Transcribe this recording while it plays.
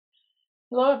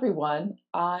Hello, everyone.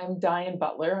 I'm Diane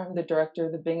Butler. I'm the director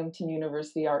of the Binghamton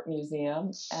University Art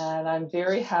Museum, and I'm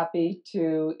very happy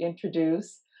to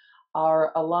introduce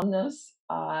our alumnus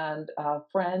and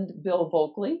friend, Bill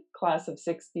Voelkle, class of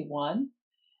 '61.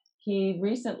 He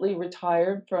recently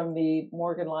retired from the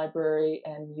Morgan Library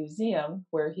and Museum,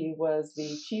 where he was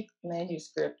the chief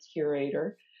manuscript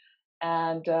curator,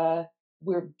 and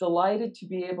we're delighted to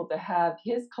be able to have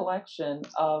his collection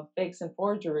of fakes and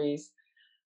forgeries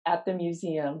at the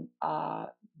museum.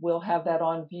 We'll have that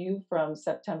on view from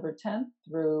September 10th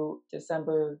through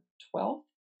December 12th.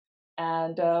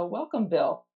 And welcome,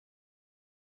 Bill.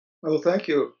 Oh, thank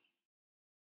you.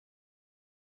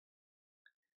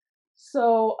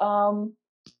 So,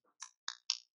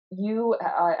 you,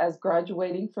 as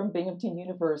graduating from Binghamton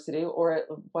University, or it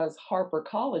was Harper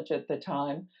College at the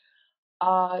time,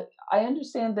 I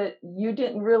understand that you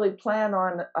didn't really plan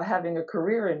on having a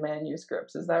career in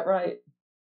manuscripts. Is that right?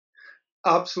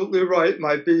 Absolutely right.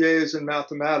 My BA is in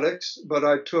mathematics, but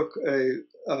I took a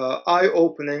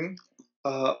eye-opening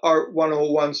Art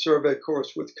 101 survey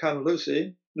course with Ken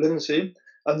Lindsay,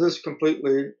 and this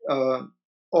completely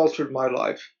altered my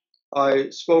life. I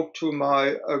spoke to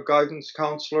my guidance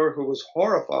counselor, who was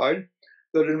horrified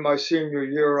that in my senior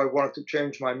year I wanted to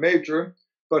change my major,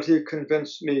 but he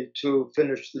convinced me to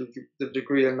finish the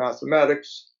degree in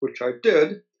mathematics, which I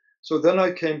did. So then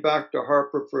I came back to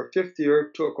Harper for a fifth year,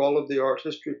 took all of the art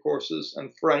history courses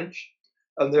and French,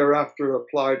 and thereafter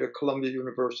applied at Columbia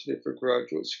University for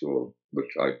graduate school,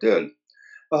 which I did.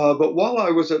 But while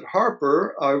I was at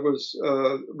Harper, I was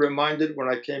reminded when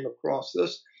I came across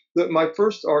this that my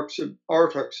first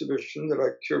art exhibition that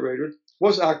I curated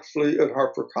was actually at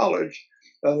Harper College,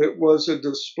 and it was a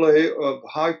display of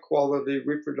high quality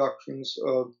reproductions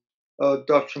of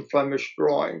Dutch and Flemish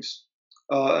drawings.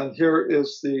 And here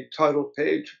is the title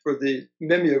page for the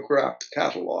mimeographed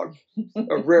catalog,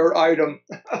 a rare item.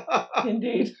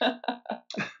 Indeed.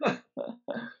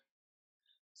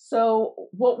 So,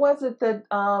 what was it that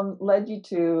led you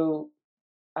to,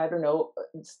 I don't know,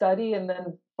 study and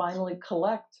then finally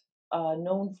collect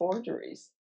known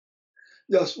forgeries?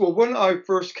 Yes, well, when I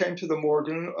first came to the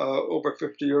Morgan over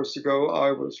 50 years ago,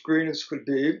 I was green as could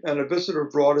be, and a visitor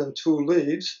brought in two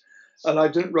leads, and I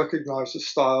didn't recognize the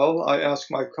style. I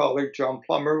asked my colleague John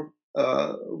Plummer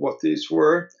what these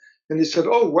were, and he said,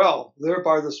 "Oh, well, they're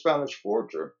by the Spanish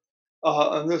forger."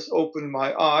 And this opened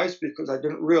my eyes because I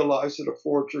didn't realize that a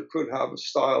forger could have a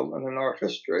style and an art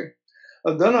history.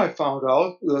 And then I found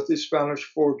out that the Spanish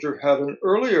forger had an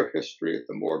earlier history at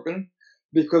the Morgan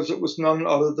because it was none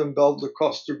other than Belle de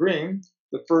Costa Green,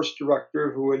 the first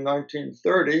director who in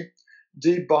 1930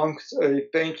 debunked a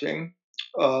painting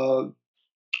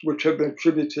which had been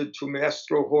attributed to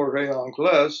Maestro Jorge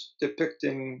Angles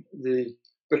depicting the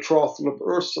betrothal of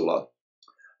Ursula.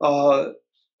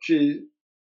 She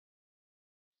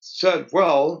said,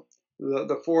 well,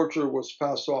 the forger was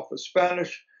passed off as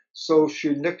Spanish, so she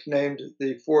nicknamed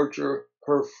the forger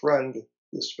her friend,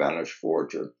 the Spanish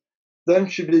forger. Then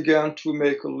she began to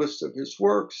make a list of his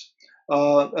works,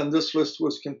 and this list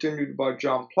was continued by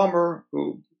John Plummer,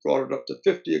 who brought it up to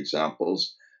 50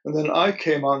 examples. And then I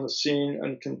came on the scene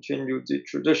and continued the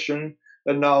tradition,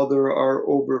 and now there are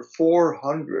over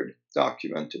 400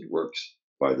 documented works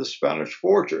by the Spanish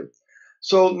forger.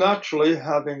 So naturally,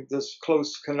 having this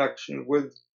close connection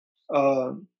with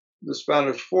uh, the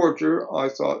Spanish forger, I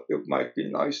thought it might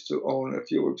be nice to own a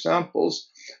few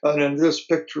examples. And in this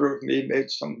picture of me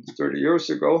made some 30 years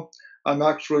ago, I'm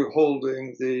actually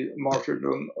holding the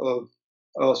martyrdom of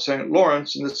St.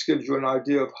 Lawrence, and this gives you an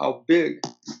idea of how big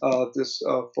this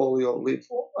folio leaf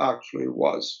actually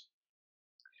was.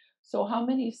 So, how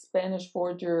many Spanish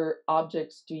forger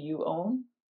objects do you own?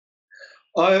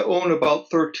 I own about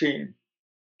 13,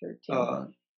 13. uh,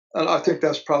 and I think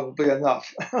that's probably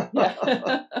enough.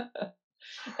 Yeah.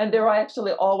 And they're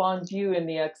actually all on view in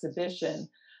the exhibition.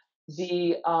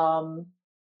 The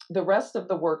rest of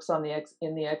the works on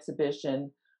in the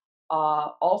exhibition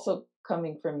also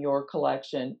coming from your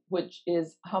collection, which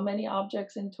is how many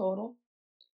objects in total?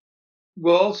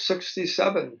 Well,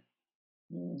 67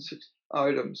 Mm.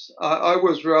 items. I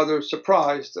was rather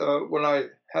surprised when I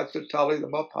had to tally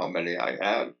them up how many I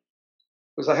had,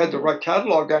 because I had to write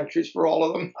catalog entries for all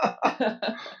of them.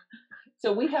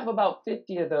 So we have about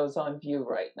 50 of those on view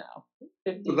right now, Well,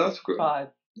 50, that's good. 55,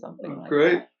 something like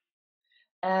Great. that.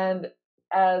 And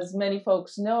as many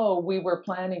folks know, we were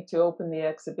planning to open the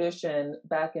exhibition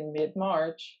back in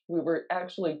mid-March. We were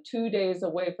actually 2 days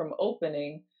away from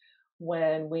opening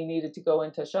when we needed to go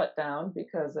into shutdown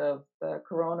because of the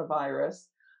coronavirus.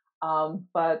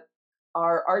 But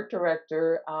our art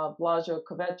director, Blažo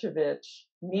Kovačević,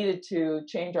 needed to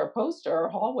change our poster, our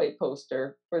hallway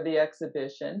poster for the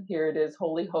exhibition. Here it is,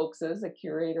 Holy Hoaxes, a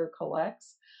Curator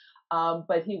Collects.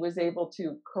 But he was able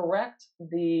to correct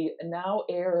the now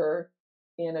error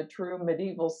in a true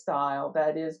medieval style,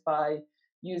 that is by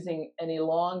using an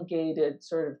elongated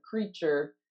sort of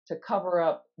creature to cover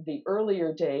up the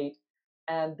earlier date,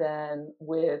 and then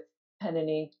with pen and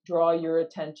ink draw your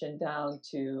attention down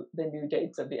to the new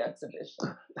dates of the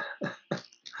exhibition.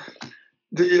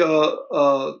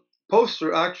 The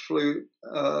poster actually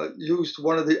used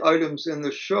one of the items in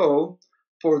the show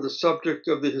for the subject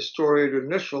of the historian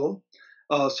initial,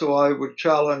 so I would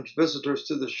challenge visitors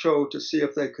to the show to see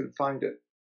if they could find it.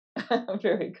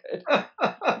 Very good.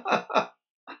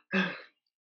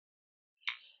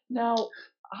 Now,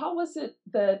 how was it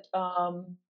that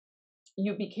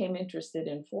you became interested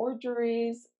in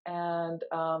forgeries? And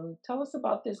tell us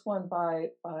about this one by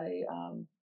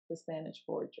the Spanish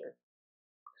forger.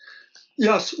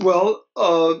 Yes, well,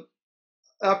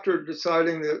 after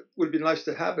deciding that it would be nice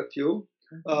to have a few,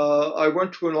 I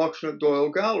went to an auction at Doyle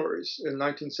Galleries in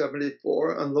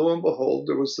 1974, and lo and behold,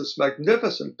 there was this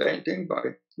magnificent painting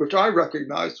which I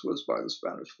recognized was by the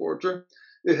Spanish forger.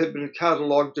 It had been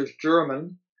cataloged as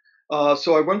German,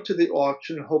 so I went to the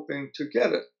auction hoping to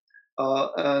get it.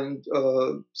 And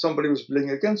somebody was bidding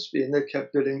against me, and they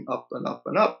kept bidding up and up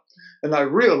and up. And I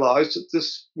realized that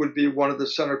this would be one of the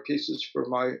centerpieces for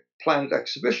my planned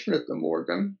exhibition at the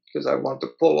Morgan, because I wanted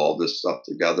to pull all this stuff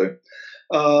together.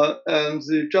 And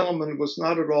the gentleman was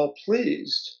not at all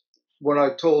pleased when I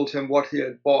told him what he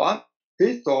had bought.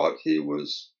 He thought he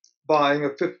was buying a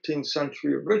 15th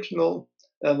century original,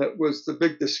 and it was the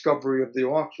big discovery of the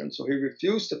auction, so he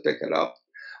refused to pick it up.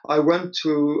 I went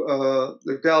to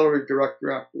the gallery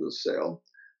director after the sale,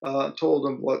 told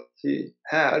him what he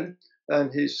had,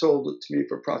 and he sold it to me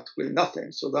for practically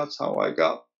nothing. So that's how I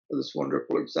got this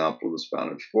wonderful example of the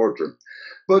Spanish forger.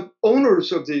 But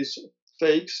owners of these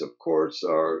fakes, of course,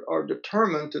 are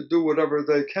determined to do whatever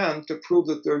they can to prove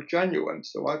that they're genuine.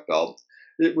 So I felt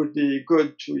it would be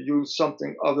good to use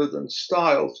something other than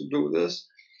style to do this.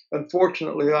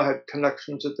 Unfortunately, I had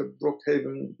connections at the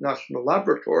Brookhaven National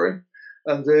Laboratory,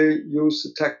 and they used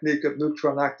the technique of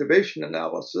neutron activation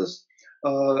analysis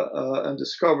and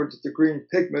discovered that the green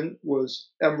pigment was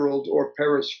emerald or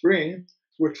Paris green,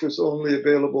 which was only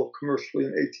available commercially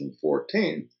in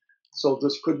 1814. So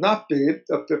this could not be a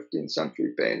 15th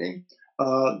century painting,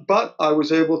 but I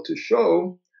was able to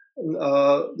show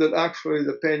that actually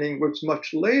the painting was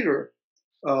much later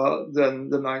than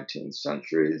the 19th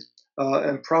century,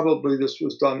 and probably this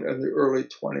was done in the early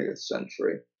 20th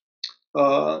century.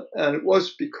 And it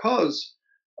was because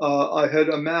I had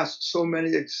amassed so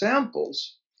many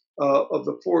examples of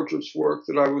the forger's work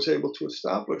that I was able to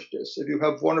establish this. If you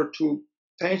have one or two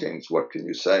paintings, what can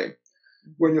you say?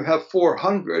 When you have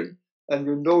 400 and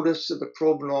you notice that the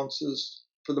provenances,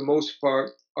 for the most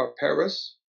part, are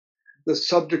Paris, the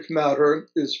subject matter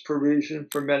is Parisian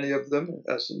for many of them,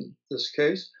 as in this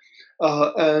case,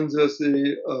 and that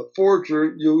the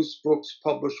forger used books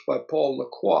published by Paul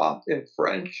Lacroix in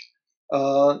French,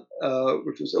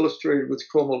 which was illustrated with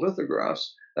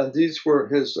chromolithographs, and these were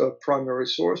his primary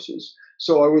sources.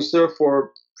 So I was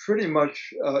therefore pretty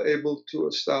much able to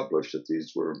establish that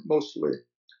these were mostly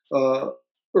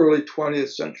early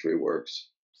 20th century works,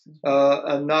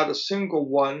 and not a single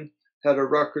one had a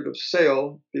record of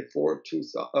sale before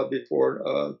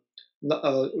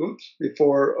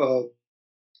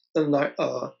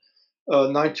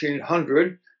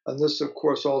 1900, and this, of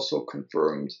course, also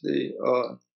confirmed the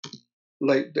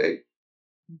late date.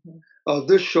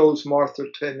 This shows Martha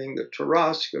taming the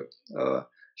Tarasque.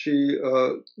 She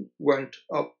went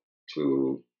up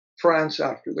to France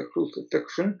after the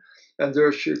crucifixion, and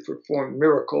there she performed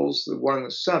miracles. The one in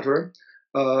the center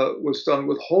was done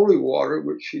with holy water,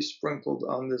 which she sprinkled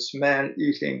on this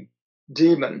man-eating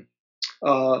demon,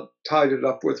 tied it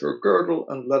up with her girdle,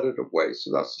 and led it away.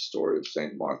 So that's the story of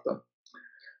Saint Martha.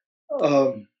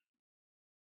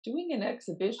 Doing an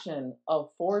exhibition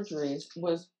of forgeries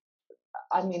was,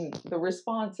 I mean, the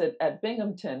response at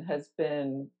Binghamton has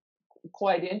been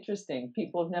quite interesting.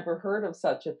 People have never heard of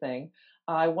such a thing.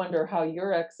 I wonder how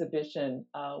your exhibition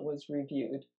was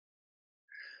reviewed.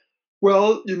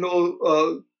 Well, you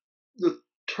know, the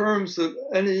terms that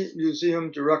any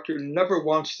museum director never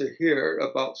wants to hear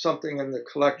about something in the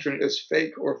collection is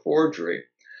fake or forgery.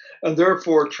 And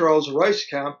therefore, Charles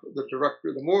Reiskamp, the director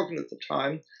of the Morgan at the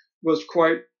time, was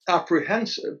quite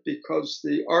apprehensive because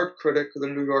the art critic of the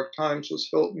New York Times was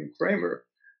Hilton Kramer,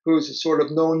 who's a sort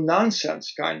of no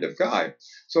nonsense kind of guy.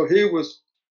 So he was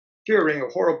fearing a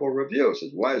horrible review.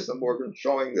 Says, why is the Morgan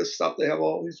showing this stuff? They have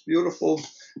all these beautiful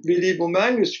medieval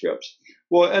manuscripts.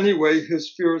 Well, anyway,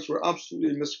 his fears were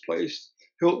absolutely misplaced.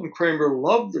 Hilton Kramer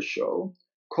loved the show,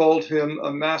 called him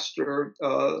a master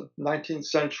 19th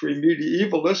century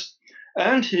medievalist,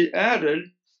 and he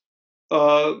added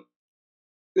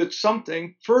it's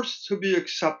something first to be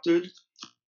accepted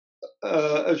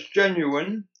as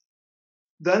genuine,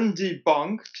 then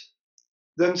debunked,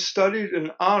 then studied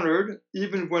and honored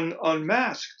even when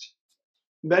unmasked.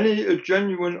 Many a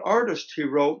genuine artist, he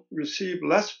wrote, received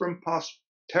less from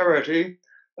posterity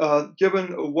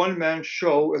given a one-man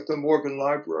show at the Morgan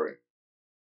Library.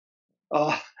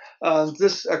 And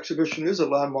this exhibition is a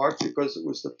landmark because it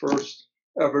was the first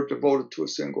ever devoted to a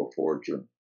single forger.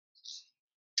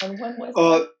 And when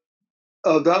was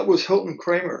that? That was Hilton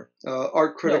Kramer,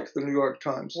 art critic of the New York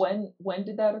Times. When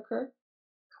did that occur?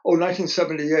 Oh,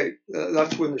 1978.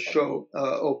 That's when the show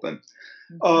opened.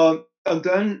 And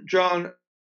then John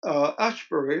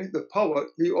Ashbery, the poet,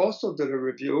 he also did a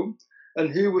review,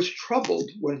 and he was troubled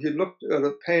when he looked at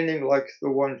a painting like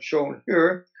the one shown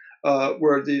here,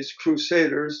 where these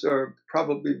crusaders are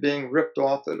probably being ripped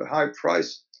off at a high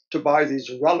price to buy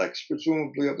these relics,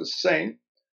 presumably of a saint.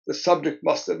 The subject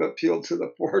must have appealed to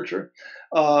the forger.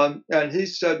 And he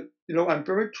said, I'm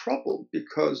very troubled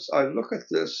because I look at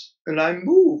this and I'm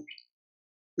moved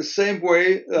the same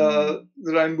way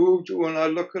that I'm moved when I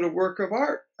look at a work of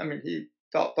art. I mean, he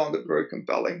found it very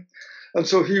compelling. And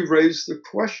so he raised the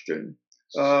question,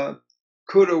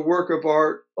 could a work of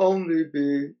art only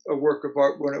be a work of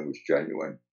art when it was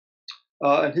genuine?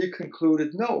 And he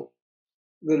concluded no,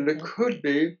 that it could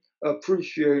be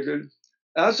appreciated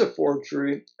as a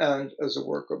forgery and as a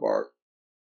work of art.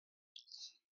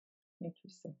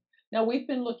 Interesting. Now, we've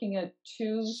been looking at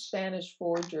two Spanish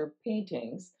forger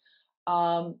paintings.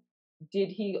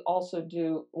 Did he also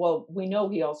do, well, we know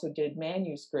he also did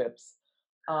manuscripts.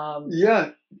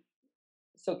 Yeah.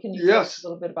 So can you tell us a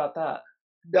little bit about that?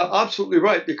 Yeah, absolutely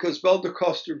right, because Belle de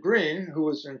Coster Green, who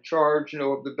was in charge,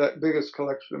 of the biggest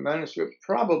collection of manuscripts,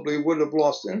 probably would have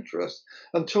lost interest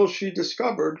until she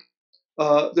discovered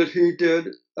that he did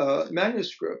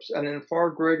manuscripts and in far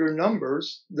greater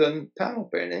numbers than panel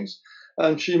paintings.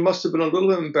 And she must have been a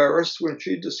little embarrassed when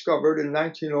she discovered in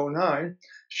 1909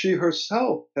 she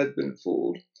herself had been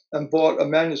fooled and bought a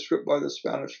manuscript by the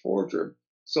Spanish forger.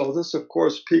 So this, of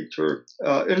course, piqued her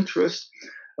interest.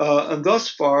 And thus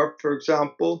far, for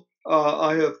example,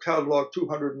 I have cataloged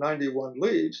 291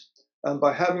 leaves. And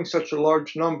by having such a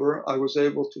large number, I was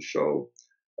able to show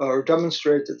or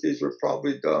demonstrate that these were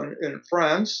probably done in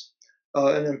France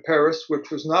and in Paris, which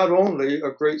was not only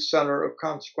a great center of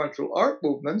consequential art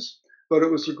movements, but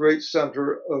it was a great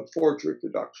center of forgery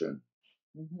production.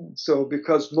 So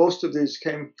because most of these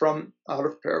came from out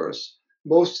of Paris,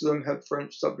 most of them had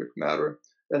French subject matter,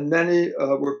 and many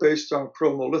were based on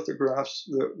chromolithographs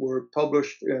that were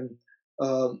published in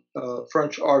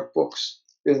French art books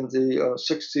in the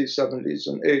 60s, 70s,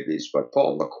 and 80s by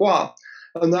Paul Lacroix.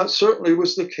 And that certainly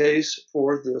was the case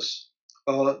for this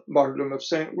Martyrdom of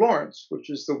St. Lawrence, which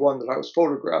is the one that I was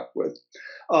photographed with.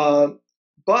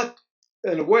 But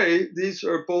in a way, these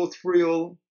are both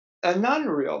real and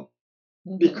non-real,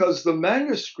 because the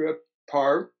manuscript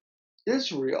part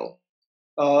is real.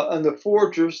 And the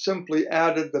forger simply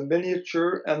added the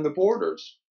miniature and the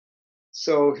borders.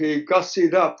 So he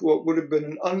gussied up what would have been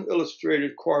an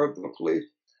unillustrated choir book leaf,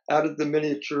 added the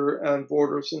miniature and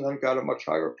borders, and then got a much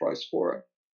higher price for it.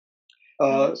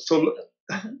 Let's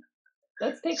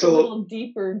take a little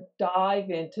deeper dive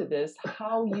into this,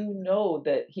 how you know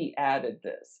that he added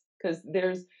this. Because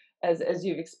there's, as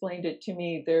you've explained it to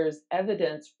me, there's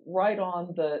evidence right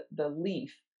on the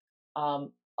leaf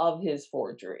of his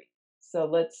forgery. So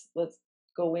let's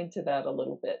go into that a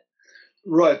little bit.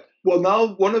 Right. Well,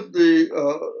 now one of the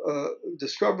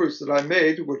discoveries that I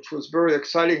made, which was very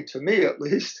exciting to me at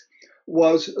least,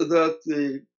 was that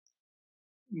the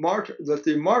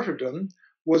martyrdom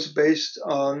was based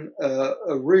on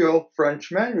a real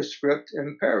French manuscript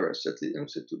in Paris at the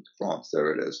Institut de France.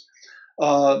 There it is.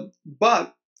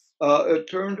 But it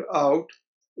turned out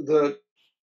that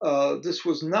this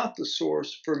was not the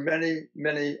source for many,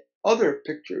 many other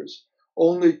pictures.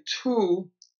 Only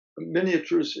two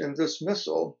miniatures in this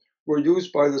missal were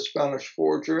used by the Spanish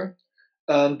forger,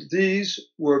 and these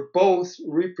were both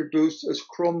reproduced as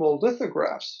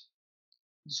chromolithographs,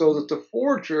 so that the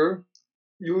forger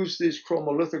used these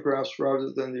chromolithographs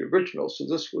rather than the original. So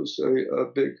this was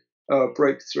a big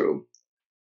breakthrough.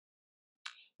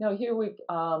 Now here we've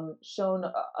shown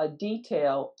a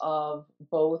detail of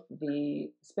both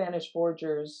the Spanish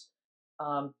forger's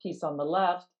piece on the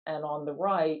left and on the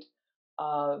right.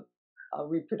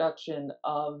 reproduction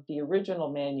of the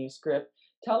original manuscript.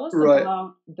 Tell us Right.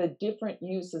 about the different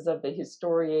uses of the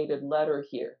historiated letter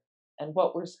here. And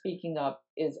what we're speaking of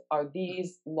are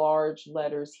these large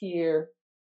letters here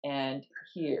and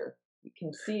here. You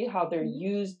can see how they're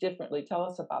used differently. Tell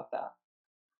us about that.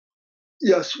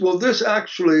 Yes, well, this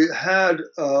actually had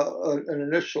an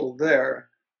initial there,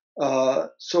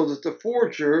 so that the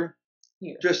forger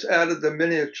Here. just added the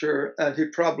miniature, and he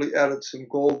probably added some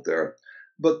gold there.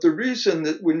 But the reason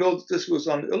that we know that this was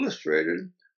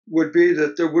unillustrated would be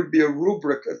that there would be a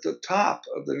rubric at the top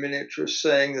of the miniature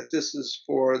saying that this is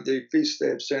for the feast day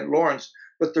of St. Lawrence,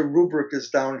 but the rubric is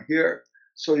down here.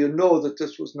 So you know that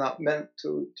this was not meant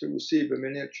to receive a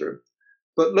miniature.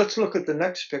 But let's look at the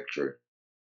next picture.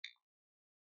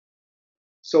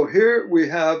 So here we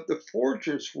have the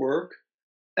forger's work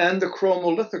and the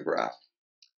chromolithograph.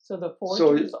 So the So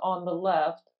forgers on the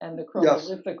left and the yes,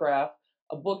 chromolithograph,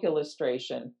 a book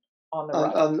illustration on the on,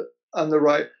 right. on, on the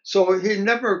right. So he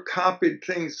never copied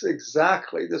things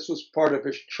exactly. This was part of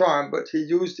his charm, but he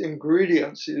used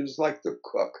ingredients. He was like the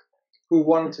cook who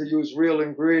wanted to use real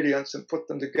ingredients and put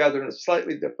them together in a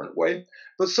slightly different way.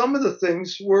 But some of the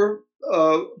things were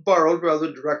borrowed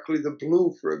rather directly. The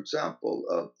blue, for example,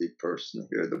 of the person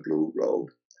here, the blue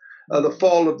robe, the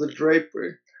fall of the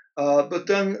drapery. But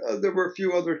then there were a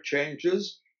few other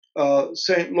changes.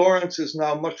 St. Lawrence is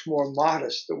now much more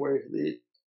modest, the way the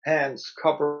hands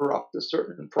cover up the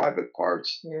certain private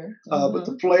parts. But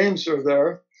the flames are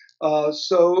there.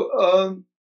 And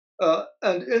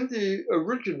in the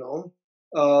original,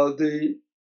 the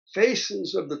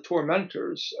faces of the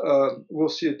tormentors, we'll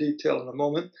see a detail in a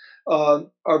moment,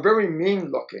 are very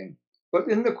mean looking. But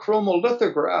in the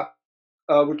chromolithograph,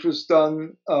 which was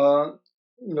done,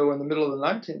 in the middle of the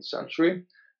 19th century,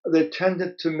 they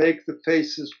tended to make the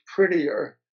faces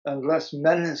prettier and less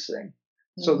menacing.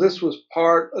 So this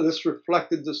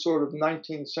reflected the sort of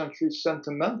 19th century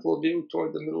sentimental view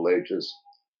toward the Middle Ages.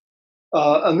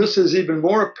 And this is even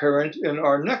more apparent in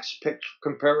our next picture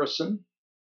comparison,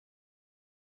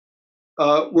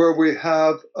 where we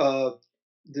have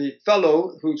the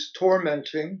fellow who's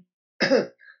tormenting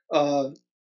uh,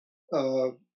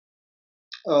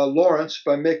 Lawrence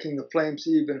by making the flames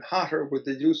even hotter with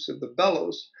the use of the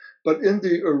bellows. But in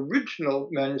the original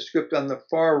manuscript on the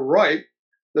far right,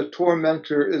 the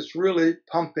tormentor is really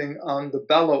pumping on the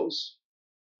bellows,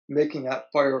 making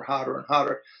that fire hotter and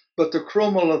hotter. But the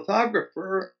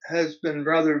chromolithographer has been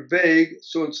rather vague,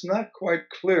 so it's not quite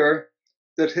clear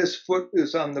that his foot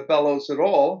is on the bellows at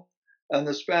all. And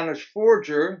the Spanish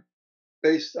forger,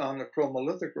 based on the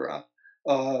chromolithograph,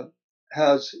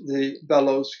 has the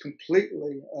bellows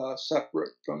completely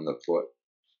separate from the foot.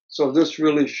 So this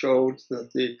really showed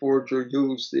that the forger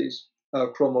used these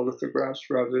chromolithographs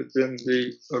rather than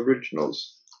the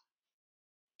originals.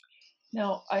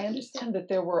 Now, I understand that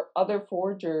there were other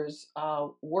forgers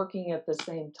working at the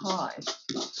same time.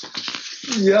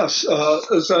 Yes,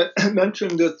 as I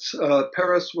mentioned,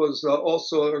 Paris was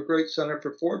also a great center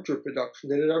for forger production.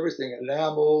 They did everything: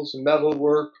 enamels,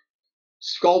 metalwork,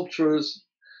 sculptures.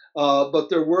 But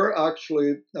there were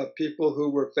actually people who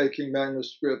were faking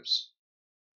manuscripts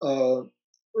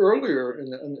earlier in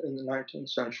the 19th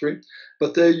century,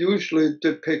 but they usually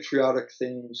did patriotic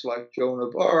themes like Joan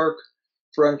of Arc,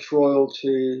 French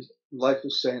royalty, Life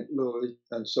of St. Louis,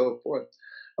 and so forth.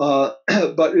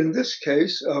 But in this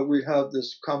case, we have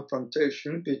this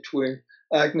confrontation between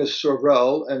Agnes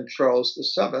Sorel and Charles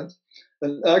VII.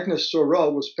 And Agnes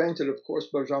Sorel was painted, of course,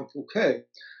 by Jean Fouquet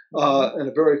in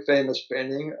a very famous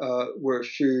painting where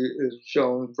she is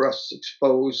shown breasts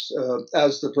exposed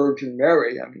as the Virgin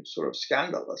Mary. I mean, sort of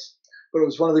scandalous. But it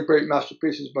was one of the great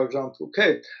masterpieces by Jean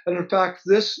Fouquet. And in fact,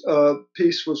 this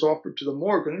piece was offered to the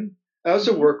Morgan as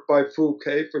a work by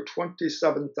Fouquet for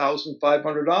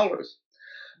 $27,500.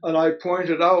 And I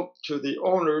pointed out to the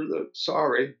owner that,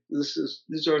 sorry,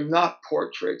 these are not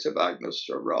portraits of Agnes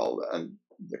Sorel and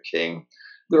the king.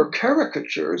 They're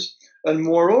caricatures. And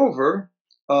moreover,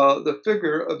 the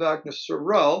figure of Agnes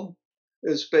Sorel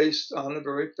is based on a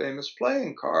very famous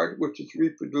playing card, which is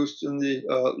reproduced in the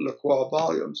Lacroix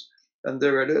volumes. And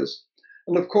there it is.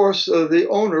 And of course, the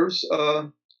owners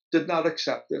did not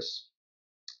accept this.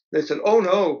 They said, oh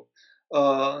no,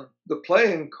 the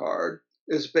playing card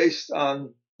is based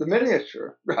on the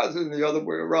miniature rather than the other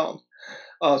way around.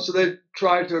 So they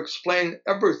tried to explain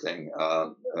everything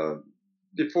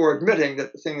before admitting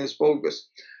that the thing is bogus.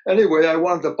 Anyway, I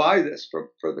wanted to buy this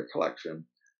for the collection.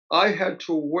 I had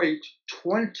to wait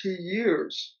 20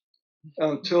 years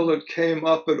until it came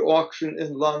up at auction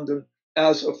in London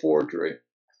as a forgery.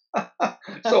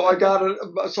 So I got it.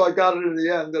 So I got it in the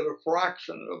end at a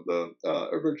fraction of the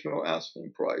original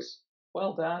asking price.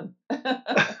 Well done.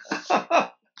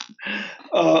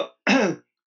 uh,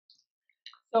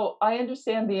 So I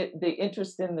understand the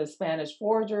interest in the Spanish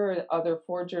forger and other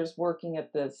forgers working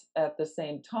at the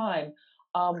same time.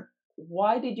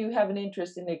 Why did you have an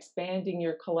interest in expanding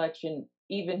your collection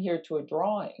even here to a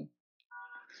drawing?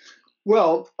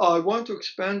 well, I want to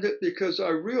expand it because I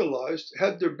realized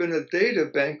had there been a data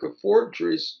bank of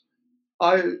forgeries,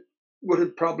 I would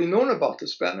have probably known about the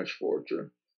Spanish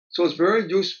forger. So it's very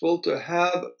useful to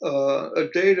have a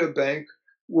data bank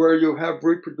where you have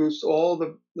reproduced all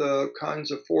the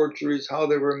kinds of forgeries, how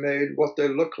they were made, what they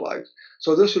look like.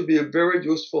 So this would be a very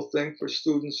useful thing for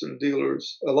students and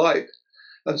dealers alike.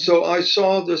 And Mhm. so I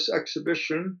saw this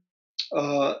exhibition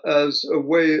as a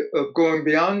way of going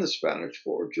beyond the Spanish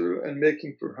forger and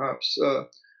making perhaps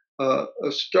a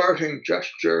starting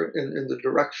gesture in the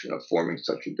direction of forming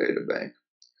such a data bank.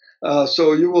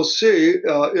 So you will see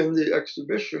in the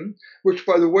exhibition, which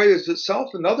by the way is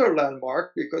itself another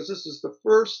landmark because this is the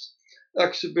first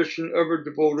exhibition ever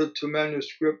devoted to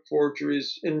manuscript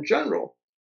forgeries in general.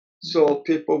 So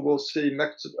people will see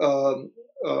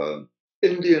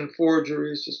Indian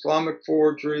forgeries, Islamic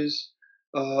forgeries,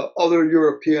 other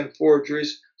European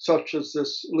forgeries, such as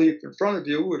this leaf in front of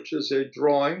you, which is a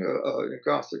drawing in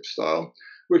Gothic style,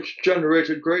 which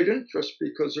generated great interest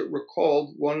because it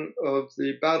recalled one of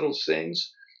the battle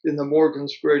scenes in the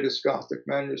Morgan's Greatest Gothic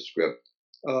Manuscript,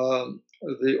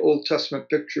 the Old Testament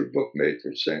picture book made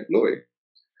for St. Louis.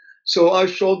 So I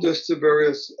showed this to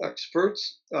various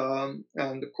experts, and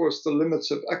of course, the limits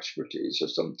of expertise are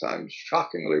sometimes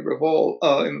shockingly revealed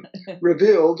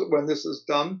when this is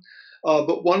done.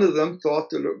 But one of them thought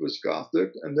that it was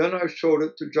Gothic, and then I showed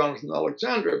it to Jonathan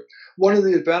Alexander. One of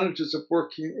the advantages of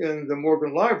working in the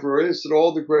Morgan Library is that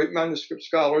all the great manuscript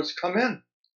scholars come in,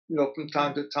 from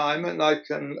time to time, and I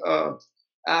can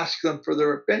ask them for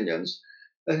their opinions.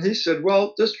 And he said,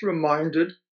 "Well, this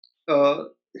reminded." Uh,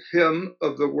 him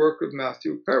of the work of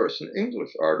Matthew Paris, an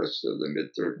English artist of the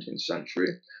mid 13th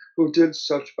century who did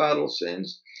such battle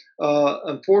scenes.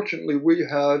 Unfortunately, we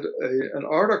had an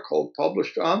article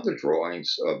published on the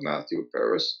drawings of Matthew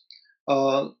Paris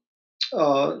in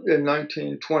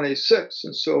 1926,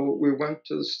 and so we went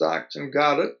to the stacks and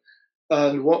got it.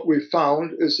 And what we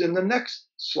found is in the next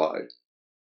slide.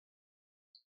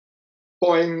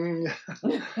 Boing!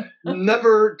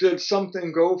 Never did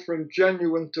something go from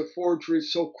genuine to forgery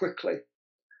so quickly.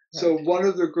 So Right. one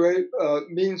of the great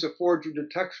means of forgery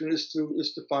detection is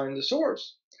to find the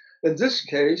source. In this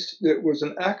case, it was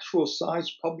an actual size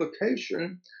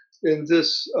publication in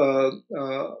this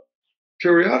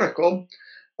periodical.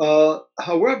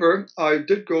 However, I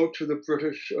did go to the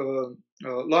British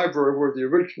Library where the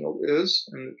original is,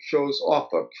 and it shows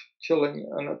Offa killing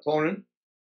an opponent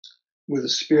with a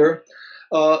spear.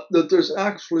 That there's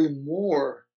actually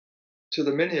more to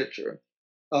the miniature.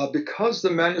 Because the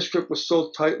manuscript was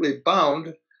so tightly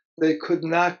bound, they could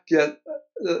not get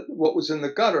what was in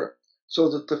the gutter, so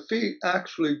that the feet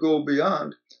actually go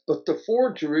beyond. But the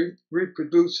forgery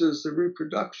reproduces the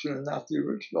reproduction and not the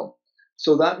original.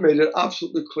 So that made it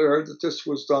absolutely clear that this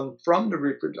was done from the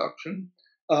reproduction,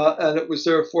 and it was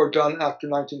therefore done after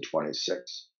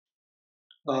 1926.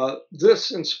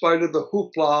 This, in spite of the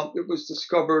hoopla, it was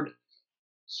discovered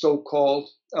so-called,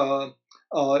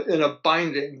 in a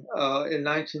binding in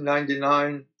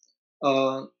 1999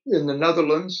 in the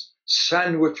Netherlands,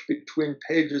 sandwiched between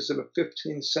pages of a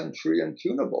 15th century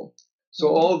incunable. So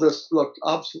all this looked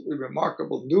absolutely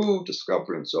remarkable, new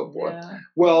discovery and so forth. Yeah.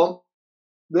 Well,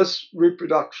 this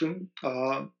reproduction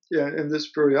in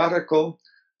this periodical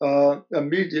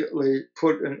immediately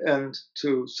put an end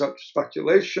to such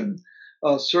speculation.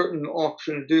 Certain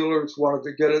auction dealers wanted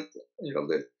to get it.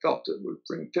 They felt it would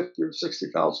bring $50,000 or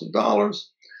 $60,000.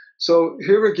 So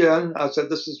here again, I said,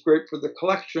 this is great for the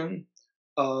collection.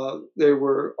 They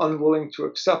were unwilling to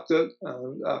accept it,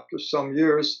 and after some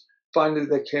years, finally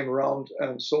they came around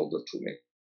and sold it to me.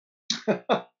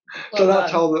 So Well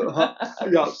that's done. how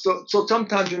yeah. So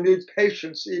sometimes you need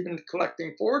patience, even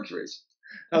collecting forgeries.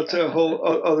 That's a whole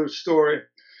other story.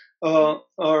 All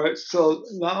right. So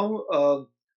now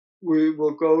we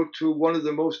will go to one of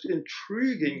the most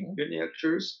intriguing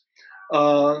miniatures,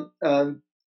 and of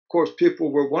course,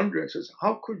 people were wondering, says,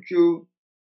 how could you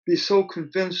be so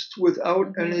convinced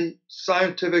without any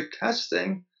scientific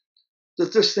testing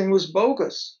that this thing was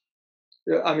bogus?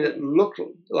 I mean, it looked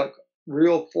like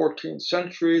real 14th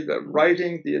century, the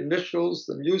writing, the initials,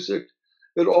 the music,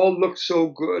 it all looked so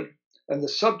good. And the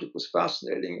subject was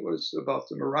fascinating. It was about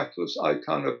the miraculous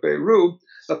icon of Beirut.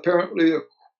 Apparently, a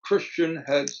Christian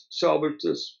had salvaged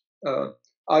this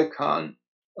icon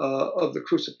of the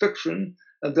crucifixion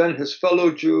And then his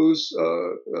fellow Jews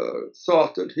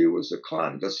thought that he was a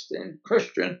clandestine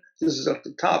Christian. This is at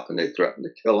the top, and they threatened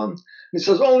to kill him. And he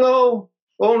says, oh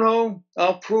no,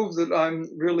 I'll prove that I'm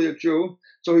really a Jew.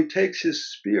 So he takes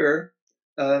his spear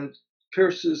and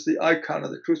pierces the icon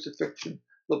of the crucifixion.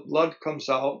 The blood comes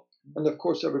out, and of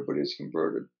course everybody is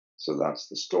converted. So that's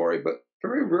the story, but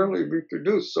very rarely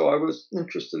reproduced. So I was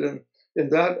interested in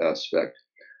that aspect.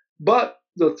 But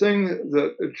the thing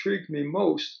that intrigued me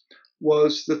most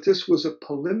was that this was a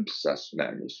palimpsest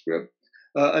manuscript,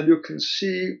 and you can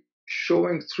see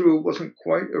showing through, wasn't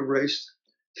quite erased,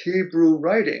 Hebrew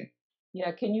writing.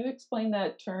 Yeah, can you explain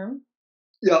that term?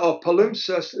 Yeah, a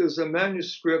palimpsest is a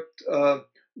manuscript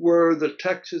where the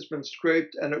text has been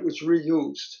scraped and it was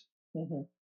reused.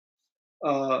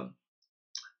 Mm-hmm.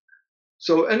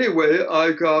 So anyway,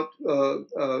 I got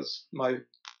my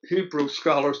Hebrew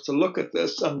scholars to look at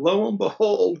this, and lo and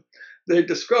behold, they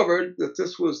discovered that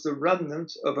this was the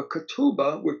remnant of a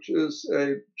ketubah, which is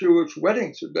a Jewish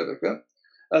wedding certificate,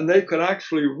 and they could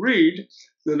actually read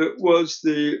that it was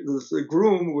the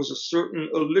groom was a certain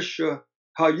Elisha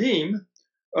Hayim,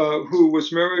 who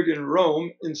was married in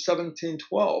Rome in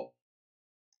 1712.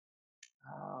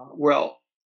 Well,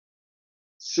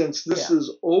 since this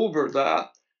is over that,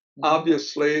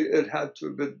 obviously it had to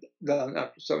have been done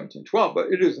after 1712,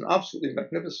 but it is an absolutely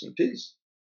magnificent piece.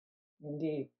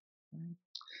 Indeed.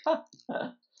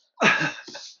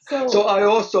 So I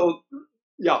also,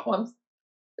 yeah.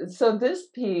 So this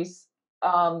piece,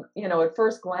 you know, at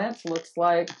first glance looks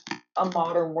like a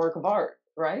modern work of art,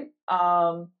 right?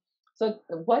 So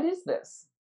what is this?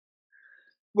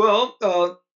 Well,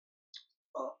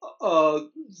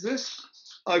 this,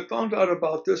 I found out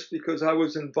about this because I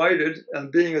was invited,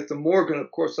 and being at the Morgan,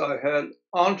 of course, I had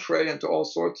entree into all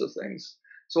sorts of things.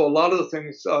 So a lot of the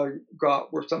things I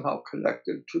got were somehow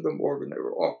connected to the Morgan. They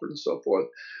were offered and so forth.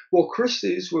 Well,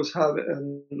 Christie's was having,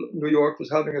 in New York, was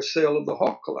having a sale of the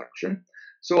Hawk collection.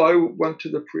 So I went to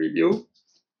the preview,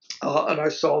 and I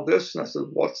saw this, and I said,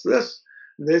 what's this?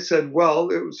 And they said, well,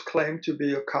 it was claimed to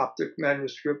be a Coptic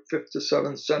manuscript, 5th to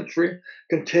 7th century,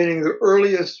 containing the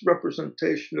earliest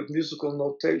representation of musical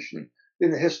notation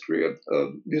in the history of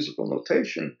musical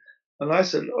notation. And I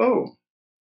said,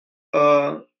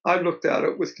 I looked at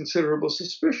it with considerable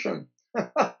suspicion.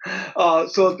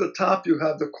 So at the top, you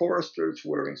have the choristers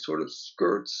wearing sort of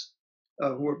skirts,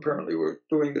 who apparently were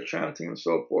doing the chanting and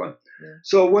so forth. Yeah.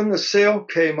 So when the sale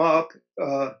came up,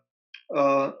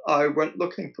 I went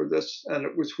looking for this, and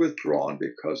it was withdrawn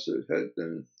because it had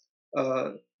been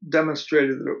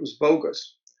demonstrated that it was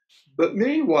bogus. But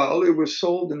meanwhile, it was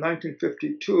sold in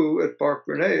 1952 at Bark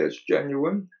Vernet as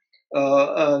genuine,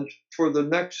 and for the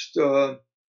next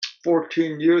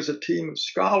 14 years, a team of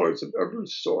scholars of every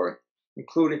sort,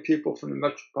 including people from the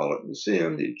Metropolitan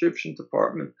Museum, the Egyptian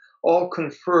Department, all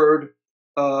conferred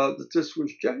that this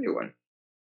was genuine.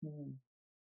 Mm.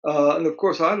 And of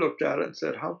course, I looked at it and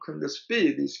said, how can this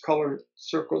be? These color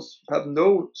circles have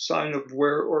no sign of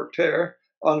wear or tear,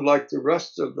 unlike the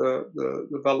rest of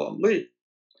the vellum leaf.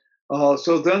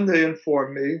 So then they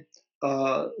informed me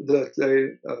that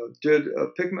they did a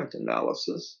pigment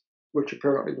analysis, which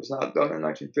apparently was not done in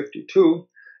 1952,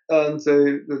 and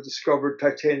they discovered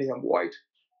titanium white.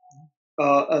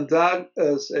 And that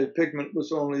as a pigment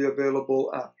was only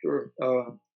available after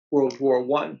World War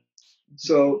I.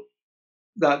 So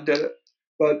that did it.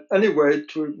 But anyway,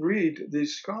 to read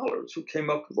these scholars who came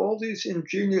up with all these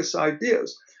ingenious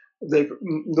ideas, they've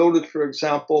noted, for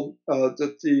example,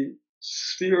 that the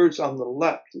spheres on the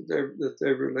left, that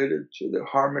they related to the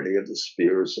harmony of the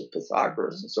spheres of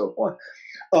Pythagoras and so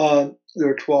on. There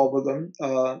are 12 of them,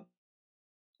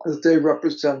 that they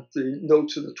represent the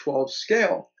notes of the 12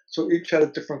 scale. So each had a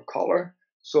different color,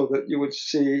 so that you would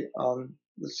see on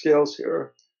the scales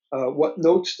here what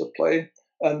notes to play.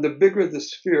 And the bigger the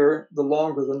sphere, the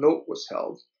longer the note was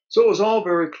held. So it was all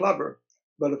very clever.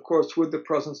 But of course, with the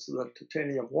presence of the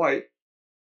titanium white,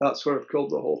 that sort of killed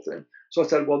the whole thing. So I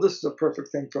said, well, this is a perfect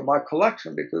thing for my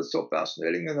collection because it's so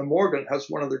fascinating. And the Morgan has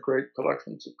one of the great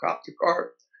collections of Coptic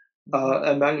art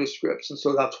and manuscripts. And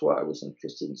so that's why I was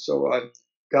interested. And so I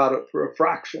got it for a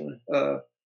fraction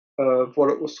of what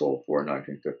it was sold for in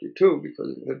 1952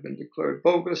 because it had been declared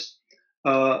bogus.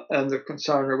 And the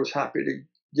consignor was happy to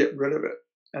get rid of it.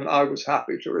 And I was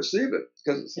happy to receive it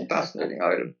because it's a fascinating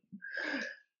item.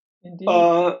 Indeed.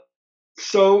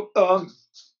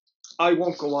 I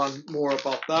won't go on more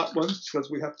about that one because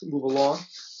we have to move along.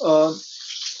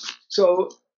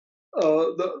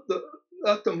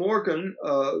 At the Morgan,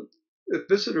 if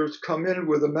visitors come in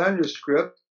with a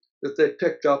manuscript that they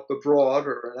picked up abroad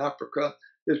or in Africa,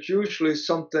 it's usually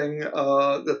something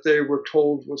that they were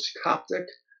told was Coptic,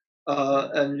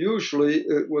 And usually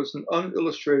it was an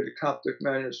unillustrated Coptic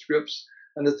manuscripts,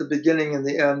 and at the beginning and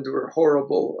the end were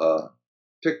horrible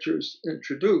pictures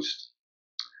introduced.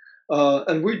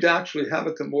 And we'd actually have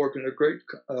at the Morgan a great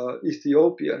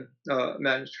Ethiopian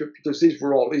manuscript, because these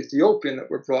were all Ethiopian that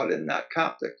were brought in, not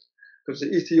Coptic, because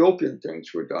the Ethiopian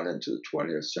things were done into the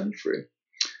 20th century.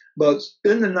 But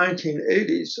in the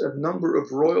 1980s, a number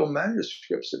of royal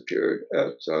manuscripts appeared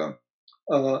at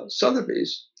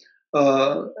Sotheby's.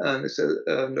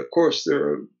 And of course,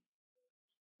 their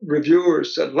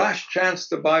reviewers said, last chance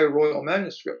to buy a royal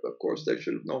manuscript. Of course, they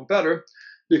should have known better,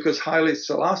 because Haile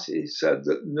Selassie said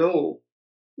that no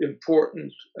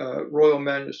important royal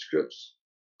manuscripts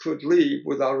could leave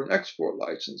without an export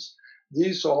license.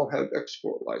 These all have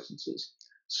export licenses.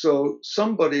 So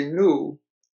somebody knew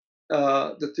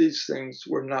that these things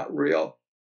were not real.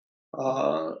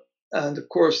 And of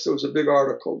course, there was a big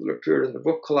article that appeared in the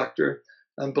Book Collector.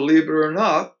 And believe it or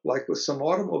not, like with some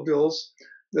automobiles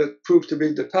that proved to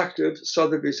be defective,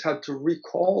 Sotheby's had to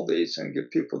recall these and give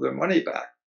people their money back.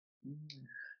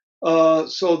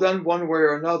 So then one way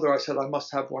or another, I said, I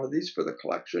must have one of these for the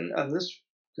collection. And this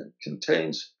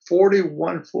contains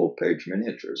 41 full-page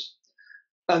miniatures.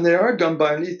 And they are done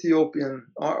by an Ethiopian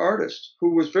artist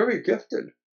who was very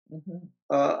gifted.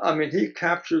 I mean, he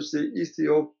captures the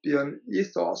Ethiopian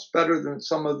ethos better than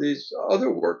some of these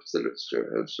other works that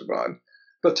have survived.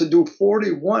 But to do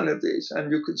 41 of these,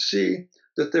 and you could see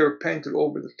that they're painted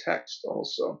over the text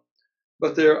also.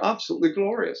 But they're absolutely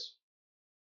glorious.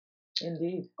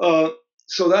 Indeed.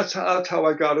 So that's how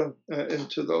I got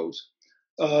into those.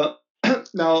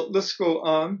 Now, let's go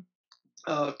on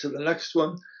to the next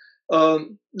one.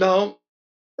 Now,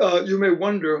 you may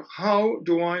wonder, how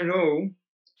do I know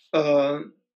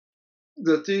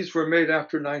that these were made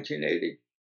after 1980?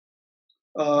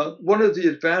 One of the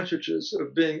advantages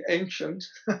of being ancient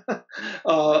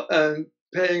and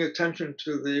paying attention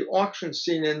to the auction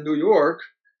scene in New York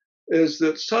is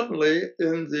that suddenly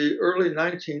in the early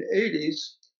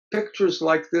 1980s, pictures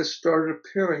like this started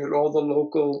appearing at all the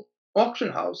local auction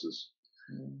houses.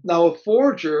 Now, a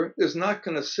forger is not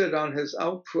going to sit on his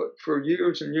output for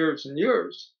years and years and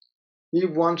years. He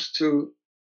wants to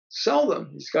sell them.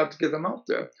 He's got to get them out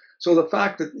there. So the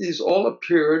fact that these all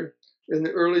appeared in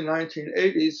the early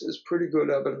 1980s is pretty good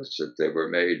evidence that they were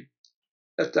made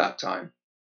at that time.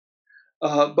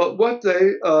 But what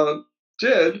they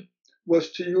did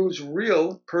was to use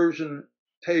real Persian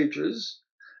pages.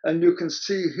 And you can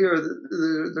see here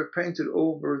that they're painted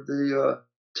over the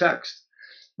text.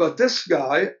 But this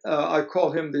guy, I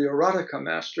call him the erotica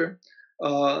master.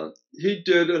 He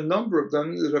did a number of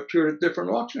them that appeared at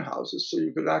different auction houses, so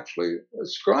you could actually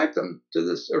ascribe them to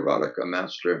this erotica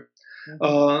master.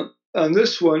 And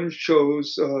this one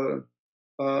shows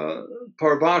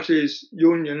Parvati's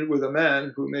union with a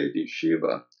man who may be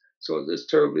Shiva, so it's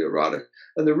terribly erotic.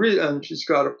 And she's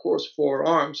got, of course, 4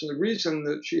 arms. And the reason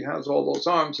that she has all those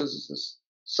arms is it's a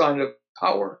sign of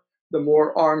power. The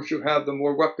more arms you have, the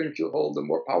more weapons you hold, the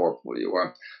more powerful you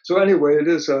are. So anyway, it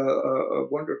is a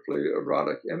wonderfully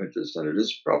erotic images, and it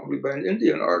is probably by an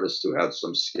Indian artist who had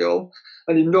some skill.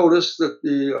 And you notice that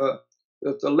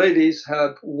the ladies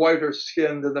have whiter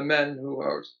skin than the men who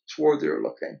are swarthier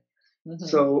looking.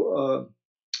 So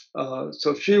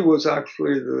she was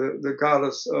actually the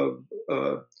goddess of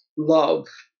love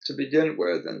to begin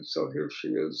with, and so here she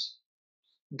is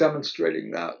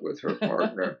demonstrating that with her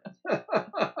partner.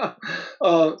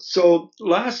 So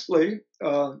lastly,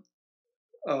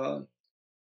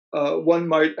 one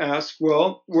might ask,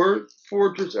 well, were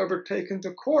forgers ever taken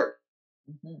to court?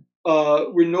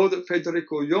 We know that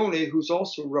Federico Ioni, who's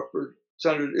also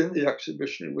represented in the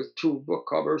exhibition with 2 book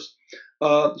covers,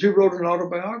 he wrote an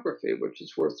autobiography, which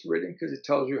is worth reading because it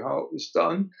tells you how it was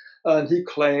done. And he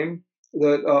claimed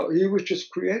that he was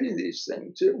just creating these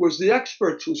things. It was the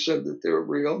experts who said that they were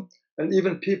real, and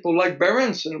even people like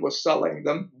Berenson was selling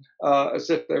them as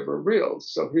if they were real.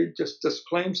 So he just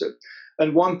disclaims it.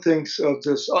 And one thinks of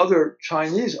this other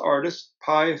Chinese artist,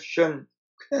 Pai Shen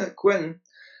Qin.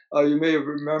 You may have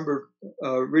remembered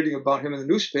reading about him in the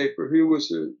newspaper. He was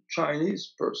a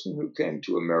Chinese person who came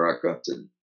to America to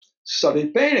study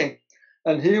painting.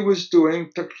 And he was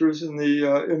doing pictures in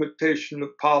the imitation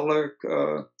of Pollock,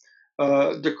 de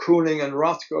Kooning, and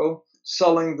Rothko,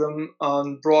 selling them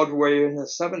on Broadway in the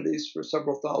 70s for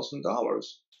several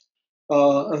 $1,000s.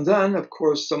 And then, of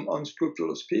course, some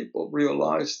unscrupulous people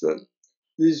realized that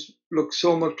these look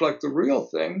so much like the real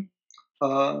thing.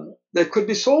 They could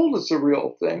be sold as the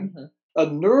real thing.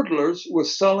 And Nerdlers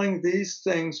was selling these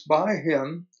things by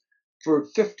him for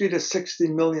 $50 to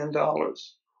 $60 million.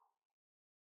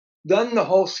 Then the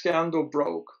whole scandal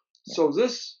broke. So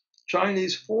this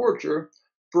Chinese forger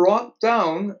brought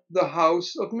down the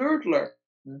house of Nördler.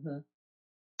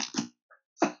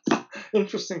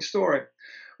 Interesting story.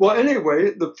 Well,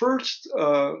 anyway, the first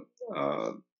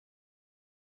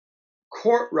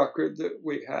court record that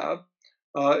we have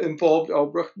involved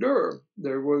Albrecht Dürer.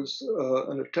 There was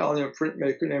an Italian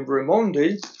printmaker named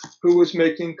Raimondi who was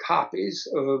making copies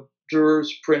of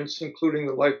Dürer's prints, including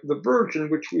the Life of the Virgin,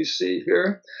 which we see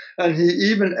here. And he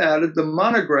even added the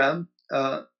monogram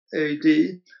AD,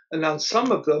 and on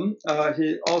some of them,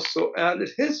 he also added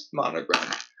his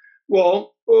monogram.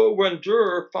 Well, when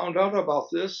Dürer found out about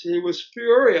this, he was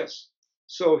furious.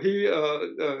 So he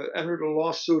entered a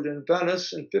lawsuit in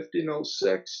Venice in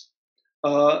 1506.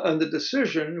 And the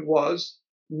decision was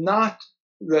not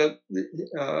that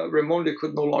Raimondi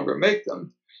could no longer make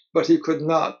them, but he could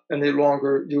not any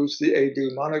longer use the AD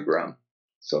monogram.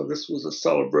 So this was a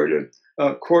celebrated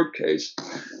court case.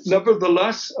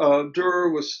 Nevertheless,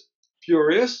 Dürer was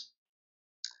furious.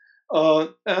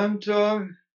 And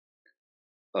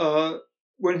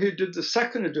when he did the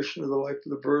second edition of the Life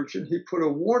of the Virgin, he put a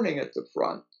warning at the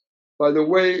front. By the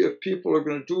way, if people are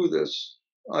going to do this,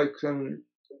 I can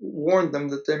warn them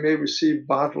that they may receive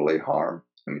bodily harm.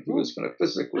 I mean, he was going to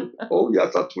physically, oh,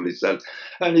 yes, that's what he said.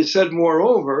 And he said,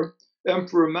 moreover,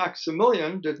 Emperor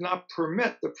Maximilian did not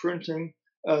permit the printing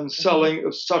and selling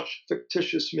of such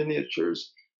fictitious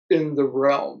miniatures in the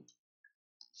realm.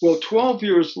 Well, 12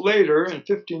 years later, in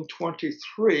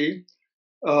 1523,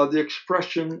 the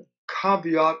expression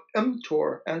caveat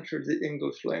emptor entered the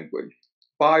English language.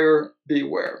 Buyer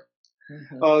beware.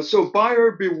 So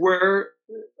buyer beware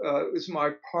is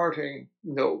my parting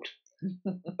note.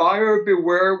 Buyer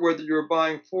beware whether you're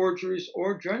buying forgeries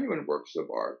or genuine works of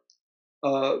art.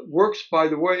 Works, by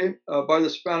the way, by the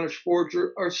Spanish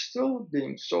forger are still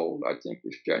being sold, I think,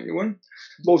 as genuine.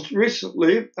 Most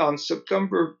recently, on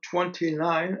September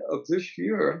 29 of this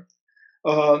year,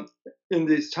 in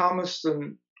the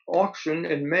Thomaston auction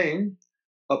in Maine,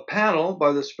 a panel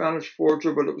by the Spanish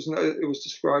forger, but it was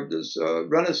described as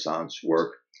Renaissance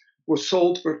work, was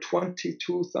sold for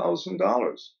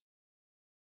 $22,000.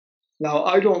 Now,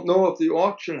 I don't know if the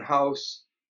auction house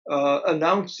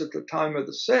announced at the time of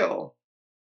the sale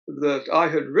that I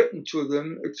had written to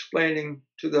them explaining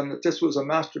to them that this was a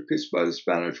masterpiece by the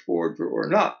Spanish forger or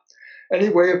not.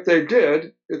 Anyway, if they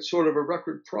did, it's sort of a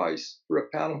record price for a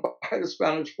panel by the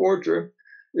Spanish forger.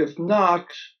 If not,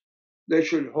 they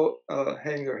should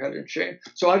hang their head in shame.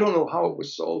 So I don't know how it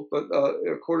was sold, but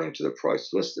according to the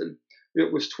price listed,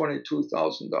 it was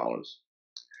 $22,000. Wow.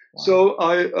 So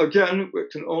I, again,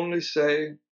 can only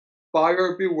say,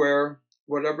 buyer beware,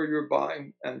 whatever you're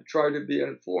buying, and try to be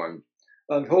informed.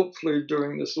 And hopefully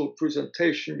during this little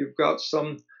presentation, you've got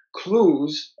some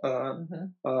clues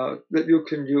that you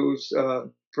can use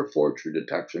for forgery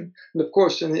detection. And of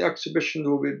course, in the exhibition,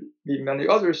 there will be many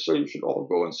others, so you should all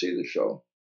go and see the show.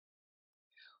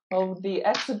 Well, the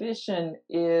exhibition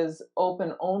is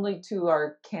open only to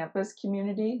our campus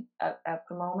community at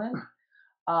the moment.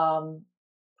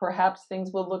 Perhaps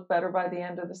things will look better by the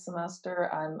end of the semester.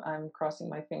 I'm crossing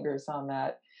my fingers on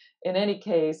that. In any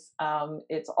case,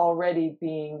 it's already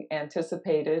being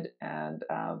anticipated, and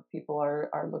people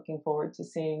are looking forward to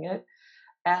seeing it.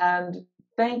 And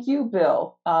thank you,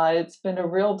 Bill. It's been a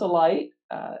real delight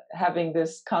having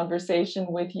this conversation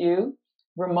with you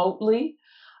remotely.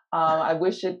 I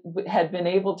wish it had been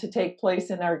able to take place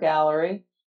in our gallery.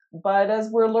 But as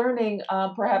we're learning,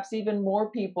 perhaps even more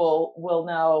people will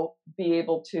now be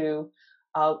able to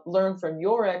learn from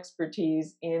your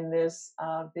expertise in this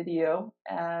video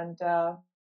and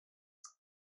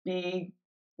be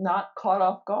not caught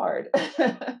off guard.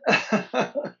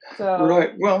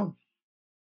 Right. Well.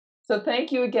 So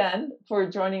thank you again for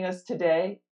joining us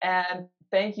today, and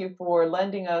thank you for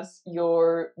lending us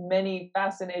your many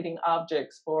fascinating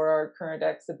objects for our current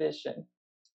exhibition.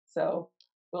 So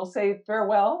we'll say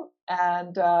farewell,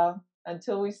 and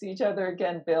until we see each other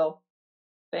again, Bill,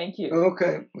 thank you.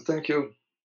 Okay, well, thank you.